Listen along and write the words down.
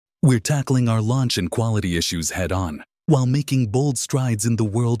We're tackling our launch and quality issues head-on, while making bold strides in the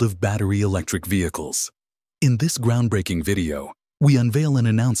world of battery electric vehicles. In this groundbreaking video, we unveil an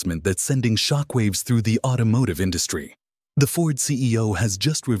announcement that's sending shockwaves through the automotive industry. The Ford CEO has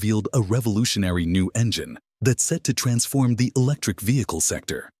just revealed a revolutionary new engine that's set to transform the electric vehicle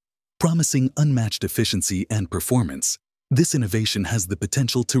sector. Promising unmatched efficiency and performance, this innovation has the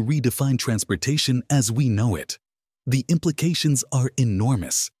potential to redefine transportation as we know it. The implications are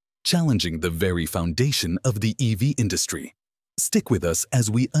enormous, challenging the very foundation of the EV industry. Stick with us as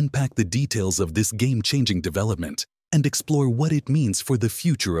we unpack the details of this game-changing development and explore what it means for the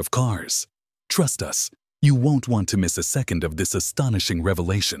future of cars. Trust us, you won't want to miss a second of this astonishing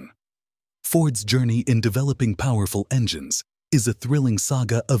revelation. Ford's journey in developing powerful engines is a thrilling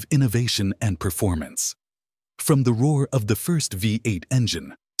saga of innovation and performance. From the roar of the first V8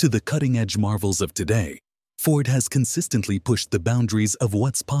 engine to the cutting-edge marvels of today, Ford has consistently pushed the boundaries of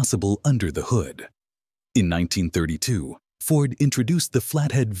what's possible under the hood. In 1932, Ford introduced the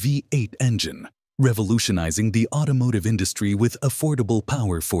flathead V8 engine, revolutionizing the automotive industry with affordable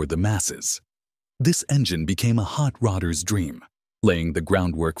power for the masses. This engine became a hot rodder's dream, laying the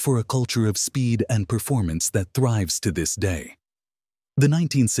groundwork for a culture of speed and performance that thrives to this day. The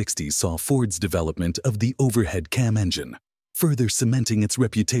 1960s saw Ford's development of the overhead cam engine, further cementing its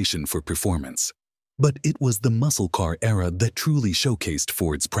reputation for performance. But it was the muscle car era that truly showcased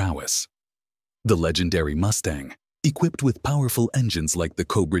Ford's prowess. The legendary Mustang, equipped with powerful engines like the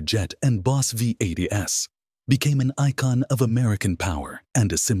Cobra Jet and Boss V80S, became an icon of American power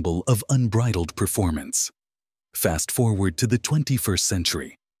and a symbol of unbridled performance. Fast forward to the 21st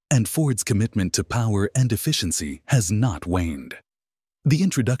century, and Ford's commitment to power and efficiency has not waned. The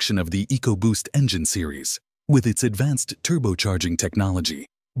introduction of the EcoBoost engine series, with its advanced turbocharging technology,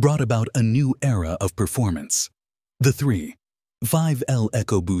 brought about a new era of performance. The 3.5L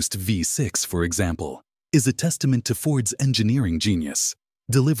EcoBoost V6, for example, is a testament to Ford's engineering genius,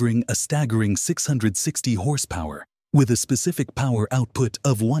 delivering a staggering 660 horsepower with a specific power output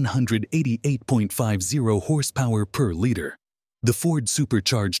of 188.50 horsepower per liter. The Ford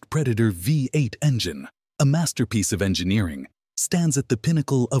supercharged Predator V8 engine, a masterpiece of engineering, stands at the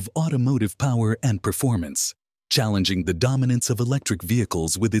pinnacle of automotive power and performance, challenging the dominance of electric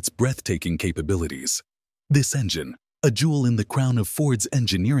vehicles with its breathtaking capabilities. This engine, a jewel in the crown of Ford's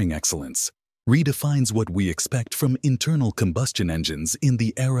engineering excellence, redefines what we expect from internal combustion engines in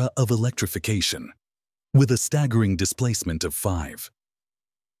the era of electrification. With a staggering displacement of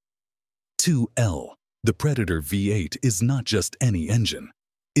 5.2L, the Predator V8 is not just any engine.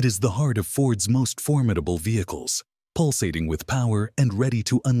 It is the heart of Ford's most formidable vehicles, pulsating with power and ready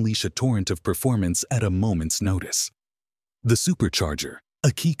to unleash a torrent of performance at a moment's notice. The supercharger,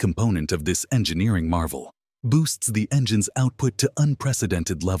 a key component of this engineering marvel, boosts the engine's output to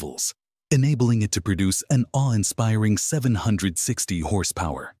unprecedented levels, enabling it to produce an awe-inspiring 760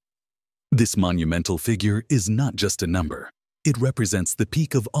 horsepower. This monumental figure is not just a number. It represents the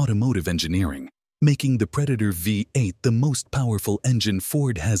peak of automotive engineering, making the Predator V8 the most powerful engine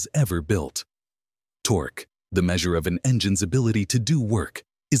Ford has ever built. Torque, the measure of an engine's ability to do work,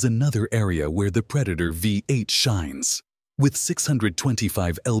 is another area where the Predator V8 shines. With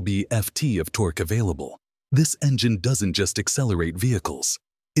 625 lb-ft of torque available, this engine doesn't just accelerate vehicles.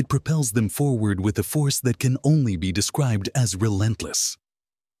 It propels them forward with a force that can only be described as relentless.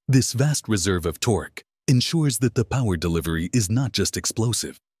 This vast reserve of torque ensures that the power delivery is not just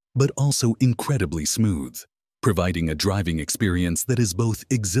explosive, but also incredibly smooth, providing a driving experience that is both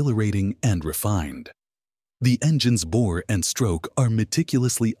exhilarating and refined. The engine's bore and stroke are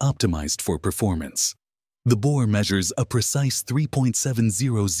meticulously optimized for performance. The bore measures a precise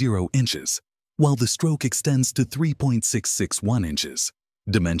 3.700 inches, while the stroke extends to 3.661 inches,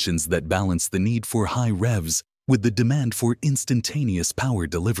 dimensions that balance the need for high revs with the demand for instantaneous power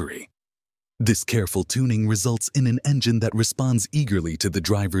delivery. This careful tuning results in an engine that responds eagerly to the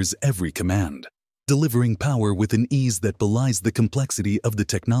driver's every command, delivering power with an ease that belies the complexity of the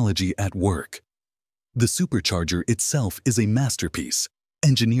technology at work. The supercharger itself is a masterpiece,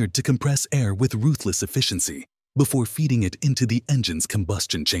 engineered to compress air with ruthless efficiency before feeding it into the engine's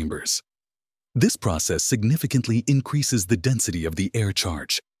combustion chambers. This process significantly increases the density of the air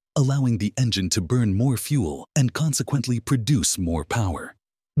charge, allowing the engine to burn more fuel and consequently produce more power.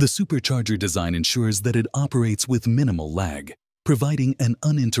 The supercharger design ensures that it operates with minimal lag, providing an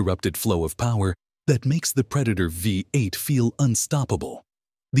uninterrupted flow of power that makes the Predator V8 feel unstoppable.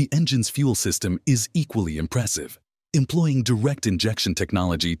 The engine's fuel system is equally impressive, employing direct injection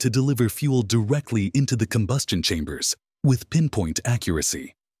technology to deliver fuel directly into the combustion chambers with pinpoint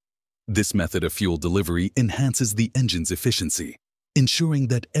accuracy. This method of fuel delivery enhances the engine's efficiency, ensuring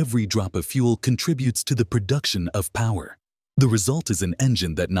that every drop of fuel contributes to the production of power. The result is an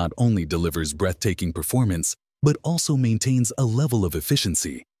engine that not only delivers breathtaking performance, but also maintains a level of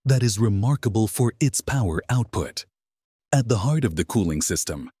efficiency that is remarkable for its power output. At the heart of the cooling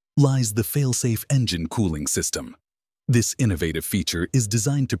system lies the fail-safe engine cooling system. This innovative feature is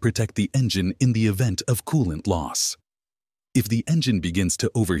designed to protect the engine in the event of coolant loss. If the engine begins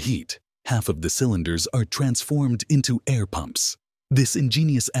to overheat, half of the cylinders are transformed into air pumps. This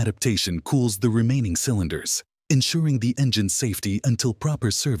ingenious adaptation cools the remaining cylinders, ensuring the engine's safety until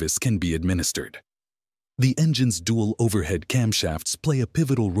proper service can be administered. The engine's dual overhead camshafts play a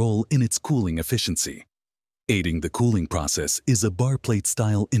pivotal role in its cooling efficiency. Aiding the cooling process is a bar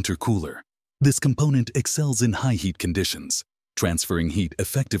plate-style intercooler. This component excels in high heat conditions, transferring heat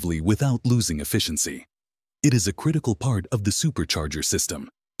effectively without losing efficiency. It is a critical part of the supercharger system,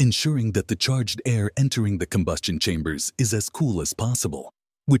 ensuring that the charged air entering the combustion chambers is as cool as possible,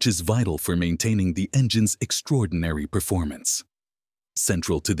 which is vital for maintaining the engine's extraordinary performance.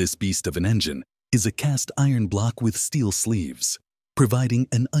 Central to this beast of an engine is a cast iron block with steel sleeves, providing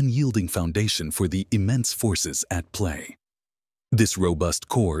an unyielding foundation for the immense forces at play. This robust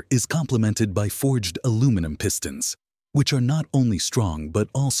core is complemented by forged aluminum pistons, which are not only strong but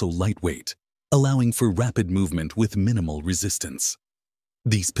also lightweight, allowing for rapid movement with minimal resistance.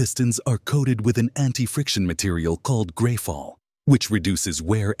 These pistons are coated with an anti-friction material called greyfall, which reduces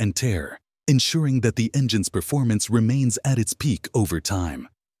wear and tear, ensuring that the engine's performance remains at its peak over time.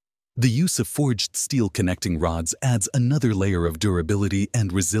 The use of forged steel connecting rods adds another layer of durability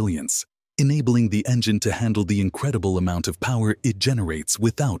and resilience, enabling the engine to handle the incredible amount of power it generates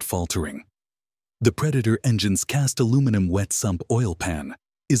without faltering. The Predator engine's cast aluminum wet sump oil pan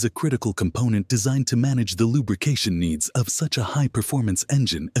is a critical component designed to manage the lubrication needs of such a high-performance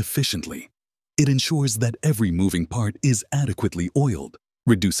engine efficiently. It ensures that every moving part is adequately oiled,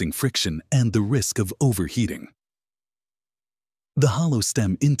 reducing friction and the risk of overheating. The hollow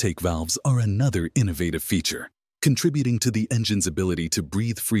stem intake valves are another innovative feature, contributing to the engine's ability to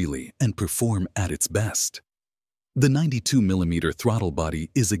breathe freely and perform at its best. The 92mm throttle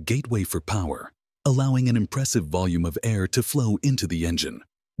body is a gateway for power, allowing an impressive volume of air to flow into the engine,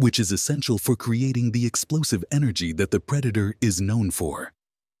 which is essential for creating the explosive energy that the Predator is known for.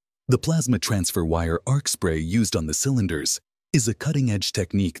 The plasma transfer wire arc spray used on the cylinders is a cutting-edge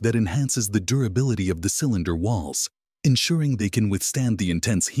technique that enhances the durability of the cylinder walls, ensuring they can withstand the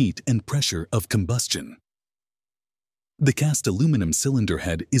intense heat and pressure of combustion. The cast aluminum cylinder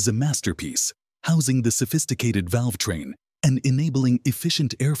head is a masterpiece, housing the sophisticated valve train and enabling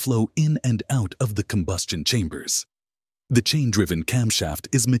efficient airflow in and out of the combustion chambers. The chain-driven camshaft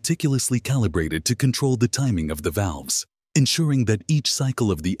is meticulously calibrated to control the timing of the valves, ensuring that each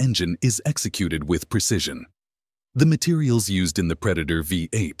cycle of the engine is executed with precision. The materials used in the Predator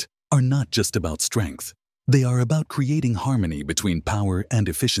V8 are not just about strength. They are about creating harmony between power and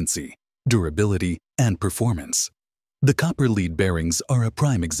efficiency, durability and performance. The copper lead bearings are a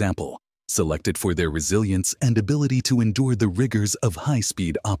prime example, selected for their resilience and ability to endure the rigors of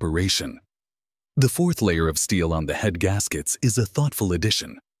high-speed operation. The fourth layer of steel on the head gaskets is a thoughtful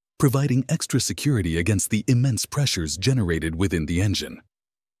addition, providing extra security against the immense pressures generated within the engine.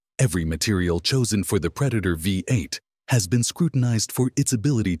 Every material chosen for the Predator V8 has been scrutinized for its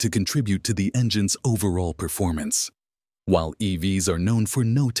ability to contribute to the engine's overall performance. While EVs are known for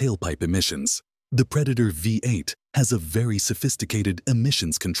no tailpipe emissions, the Predator V8 has a very sophisticated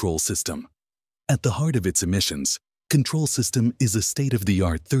emissions control system. At the heart of its emissions control system is a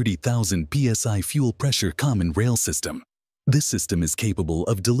state-of-the-art 30,000 psi fuel pressure common rail system. This system is capable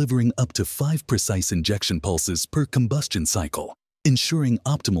of delivering up to 5 precise injection pulses per combustion cycle, ensuring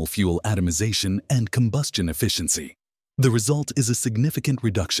optimal fuel atomization and combustion efficiency. The result is a significant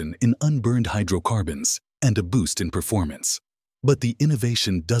reduction in unburned hydrocarbons and a boost in performance. But the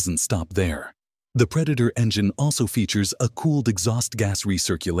innovation doesn't stop there. The Predator engine also features a cooled exhaust gas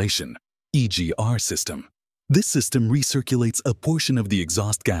recirculation (EGR) system. This system recirculates a portion of the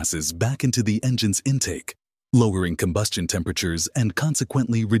exhaust gases back into the engine's intake, lowering combustion temperatures and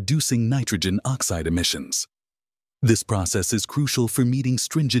consequently reducing nitrogen oxide emissions. This process is crucial for meeting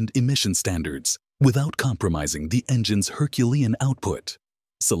stringent emission standards without compromising the engine's Herculean output.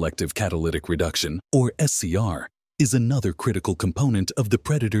 Selective catalytic reduction, or SCR, is another critical component of the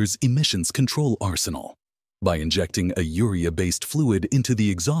Predator's emissions control arsenal. By injecting a urea-based fluid into the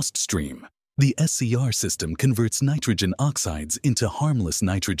exhaust stream, the SCR system converts nitrogen oxides into harmless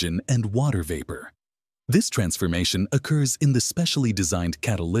nitrogen and water vapor. This transformation occurs in the specially designed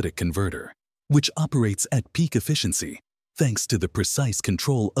catalytic converter, which operates at peak efficiency thanks to the precise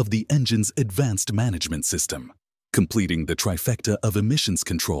control of the engine's advanced management system. Completing the trifecta of emissions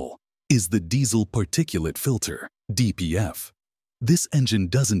control is the diesel particulate filter, DPF. This engine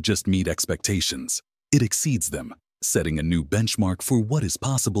doesn't just meet expectations, it exceeds them, setting a new benchmark for what is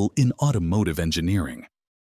possible in automotive engineering.